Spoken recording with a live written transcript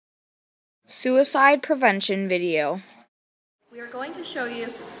Suicide prevention video. We are going to show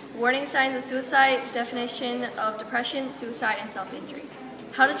you warning signs of suicide, definition of depression, suicide, and self-injury.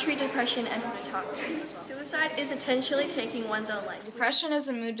 How to treat depression and who to talk to as well. Suicide is intentionally taking one's own life. Depression is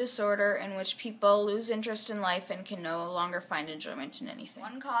a mood disorder in which people lose interest in life and can no longer find enjoyment in anything.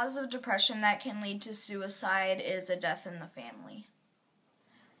 One cause of depression that can lead to suicide is a death in the family.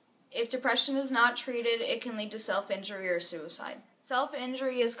 If depression is not treated, it can lead to self-injury or suicide.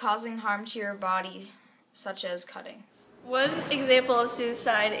 Self-injury is causing harm to your body, such as cutting. One example of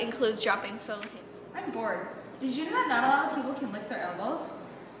suicide includes dropping soda cans. I'm bored. Did you know that not a lot of people can lick their elbows?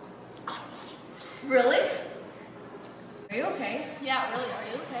 Really? Are you okay? Yeah, really, are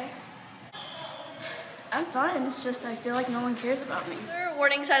you okay? I'm fine, it's just I feel like no one cares about me. Another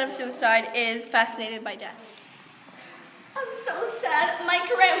warning sign of suicide is fascinated by death. I'm so sad. My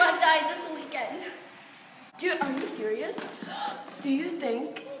grandma died this weekend. Dude, are you serious? Do you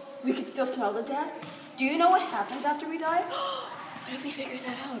think we could still smell the death? Do you know what happens after we die? What if we figure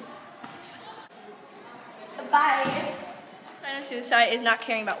that out? Bye. Sign of suicide is not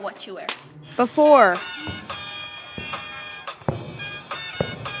caring about what you wear. Before.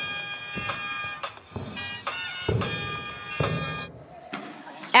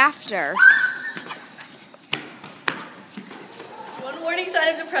 After. One warning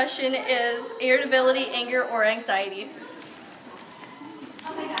sign of depression is irritability, anger, or anxiety.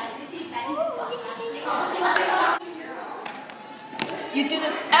 You do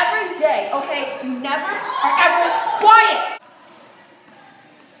this every day, okay? You never are ever quiet!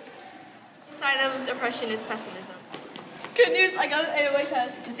 Sign of depression is pessimism. Good news, I got an A on my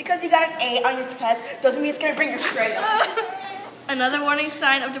test. Just because you got an A on your test doesn't mean it's gonna bring your grade up. Another warning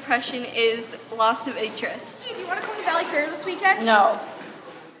sign of depression is loss of interest. Do you want to come to Valley Fair this weekend? No.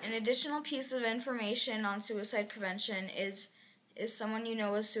 An additional piece of information on suicide prevention is someone you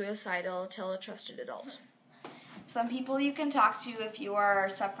know is suicidal, tell a trusted adult. Some people you can talk to if you are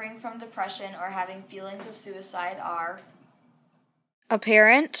suffering from depression or having feelings of suicide are a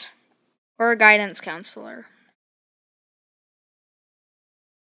parent or a guidance counselor.